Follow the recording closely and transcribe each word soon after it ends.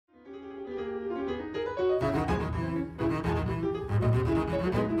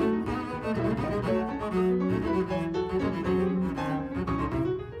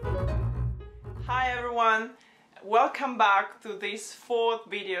welcome back to this fourth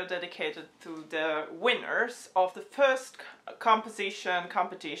video dedicated to the winners of the first composition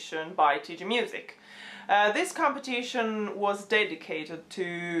competition by TGmusic. This competition was dedicated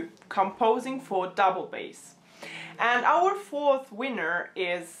to composing for double bass. And our fourth winner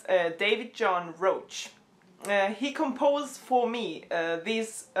is David John Roche. He composed for me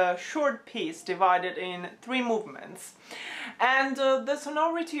this short piece divided in 3 movements. And the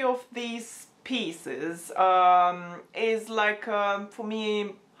sonority of these pieces is like, for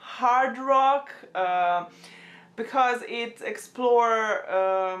me, hard rock, because it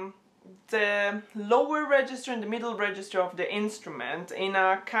explores the lower register and the middle register of the instrument in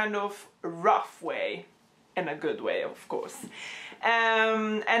a kind of rough way, in a good way, of course.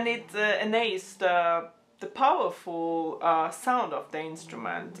 And it enhances the powerful sound of the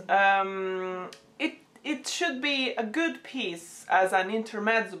instrument. It should be a good piece as an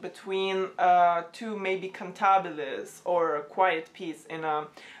intermezzo between 2 maybe cantabiles or a quiet piece in a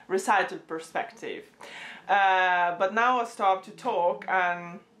recital perspective. But now I'll stop to talk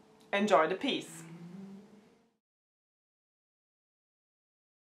and enjoy the piece.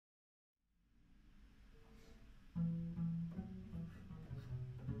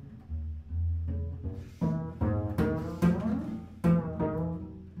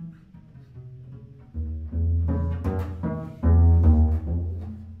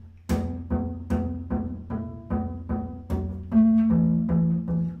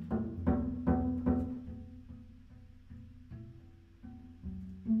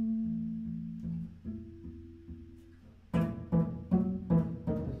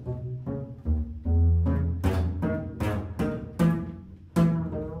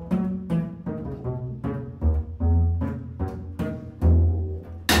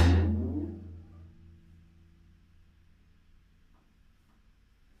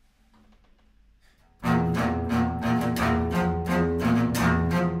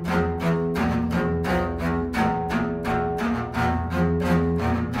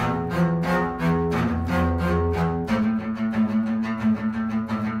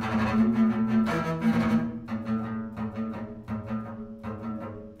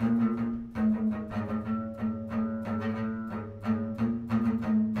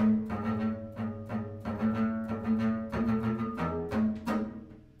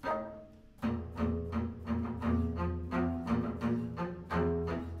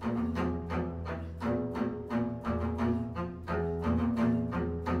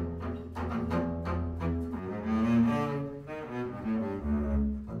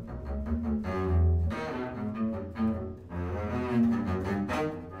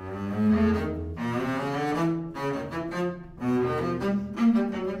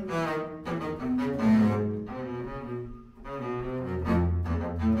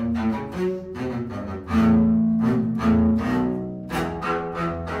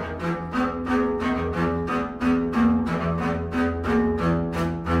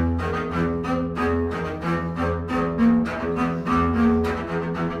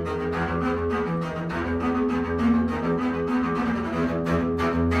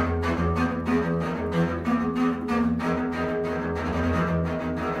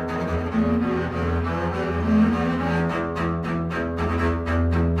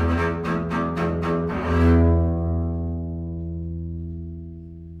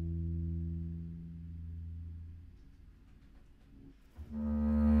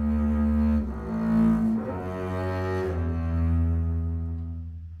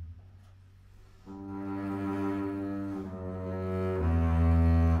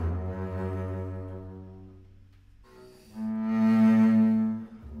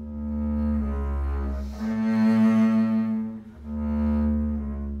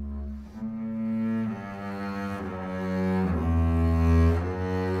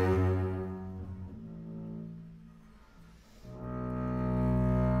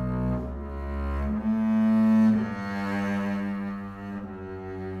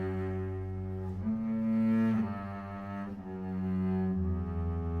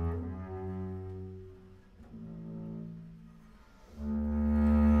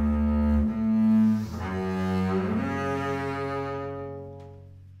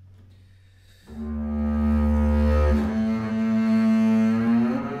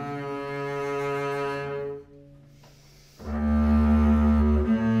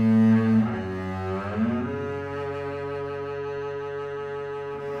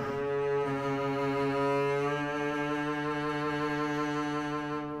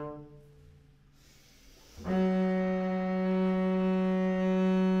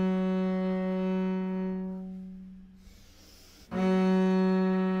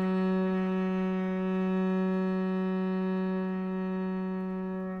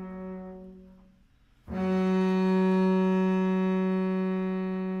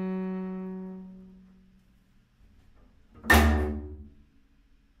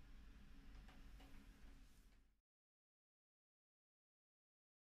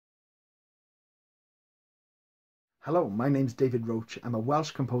 Hello, my name's David Roche. I'm a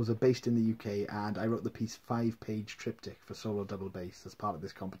Welsh composer based in the UK, and I wrote the piece 5-page Triptych for solo double bass as part of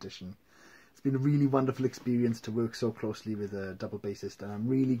this competition. It's been a really wonderful experience to work so closely with a double bassist, and I'm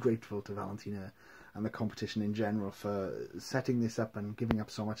really grateful to Valentina and the competition in general for setting this up and giving up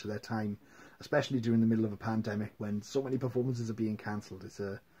so much of their time, especially during the middle of a pandemic when so many performances are being cancelled. It's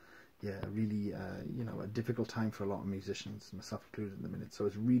a really a difficult time for a lot of musicians, myself included in the minute. So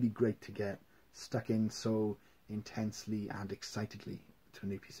it's really great to get stuck in so intensely and excitedly to a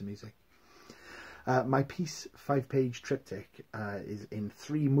new piece of music. My piece, 5-page Triptych, is in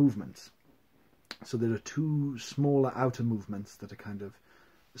 3 movements. So there are 2 smaller outer movements that are kind of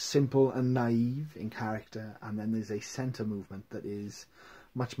simple and naive in character, and then there's a centre movement that is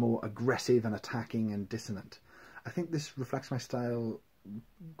much more aggressive and attacking and dissonant. I think this reflects my style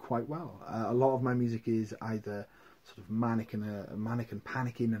quite well. A lot of my music is either sort of manic and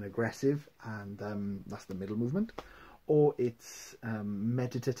panicking and aggressive, and that's the middle movement, or it's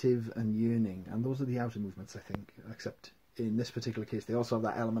meditative and yearning, and those are the outer movements, I think, except in this particular case they also have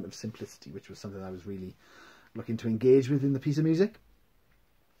that element of simplicity, which was something I was really looking to engage with in the piece of music.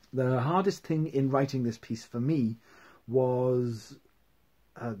 The hardest thing in writing this piece for me was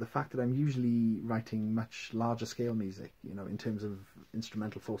the fact that I'm usually writing much larger scale music, in terms of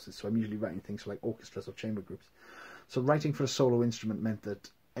instrumental forces. So I'm usually writing things for like orchestras or chamber groups. So writing for a solo instrument meant that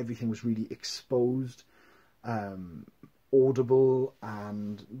everything was really exposed, audible,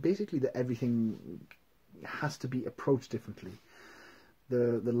 and basically that everything has to be approached differently.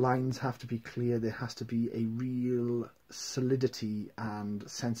 The lines have to be clear, there has to be a real solidity and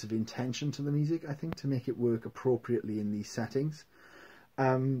sense of intention to the music, I think, to make it work appropriately in these settings.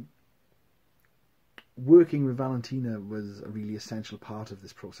 Working with Valentina was a really essential part of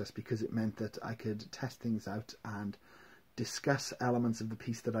this process, because it meant that I could test things out and discuss elements of the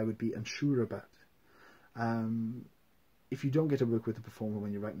piece that I would be unsure about. If you don't get to work with a performer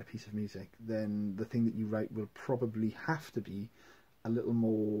when you're writing a piece of music, then the thing that you write will probably have to be a little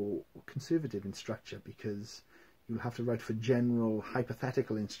more conservative in structure, because you'll have to write for general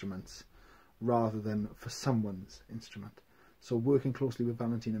hypothetical instruments rather than for someone's instrument. So working closely with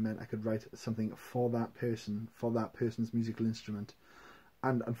Valentina meant I could write something for that person, for that person's musical instrument,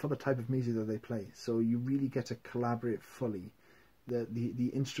 and for the type of music that they play. So you really get to collaborate fully.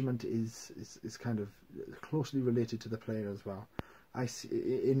 The instrument is kind of closely related to the player as well. I see,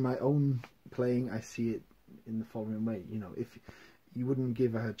 in my own playing, I see it in the following way. If you wouldn't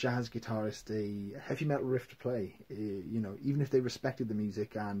give a jazz guitarist a heavy metal riff to play, even if they respected the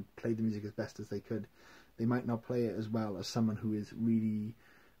music and played the music as best as they could, they might not play it as well as someone who is really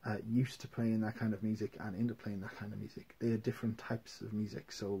used to playing that kind of music and into playing that kind of music. They are different types of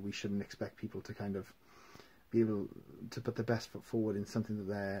music, so we shouldn't expect people to kind of be able to put their best foot forward in something that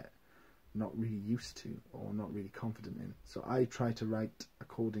they're not really used to or not really confident in. So I try to write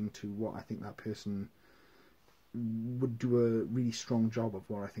according to what I think that person would do a really strong job of,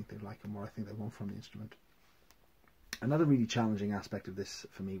 what I think they like and what I think they want from the instrument. Another really challenging aspect of this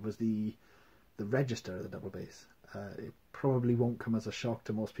for me was the register of the double bass. It probably won't come as a shock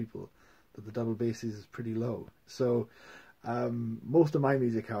to most people that the double bass is pretty low. So most of my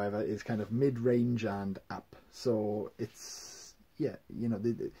music, however, is kind of mid-range and up. So it's,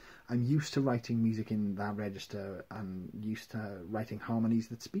 I'm used to writing music in that register and used to writing harmonies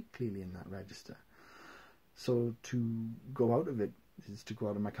that speak clearly in that register. So to go out of it is to go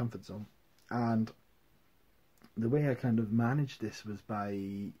out of my comfort zone. And the way I kind of managed this was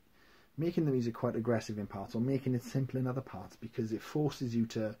by making the music quite aggressive in parts, or making it simple in other parts, because it forces you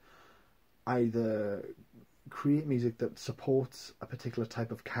to either create music that supports a particular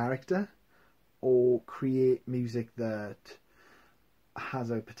type of character, or create music that has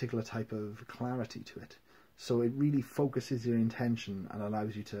a particular type of clarity to it. So it really focuses your intention and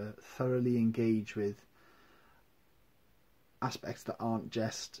allows you to thoroughly engage with aspects that aren't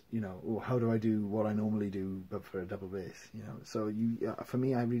just, how do I do what I normally do but for a double bass, So for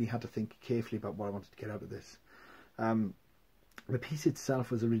me, I really had to think carefully about what I wanted to get out of this. The piece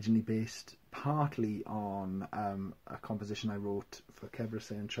itself was originally based partly on a composition I wrote for Brasenose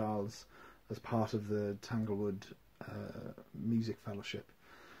and Charles as part of the Tanglewood Music Fellowship.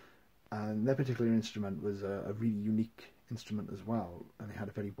 And their particular instrument was a really unique instrument as well, and it had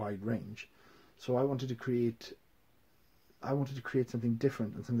a very wide range. So I wanted to create something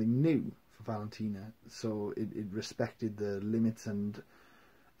different and something new for Valentina, so it respected the limits and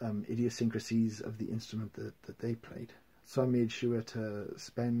idiosyncrasies of the instrument that they played. So I made sure to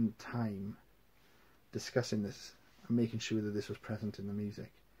spend time discussing this and making sure that this was present in the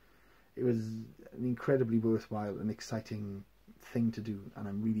music. It was an incredibly worthwhile and exciting thing to do, and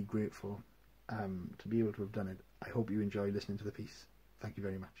I'm really grateful to be able to have done it. I hope you enjoy listening to the piece. Thank you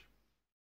very much.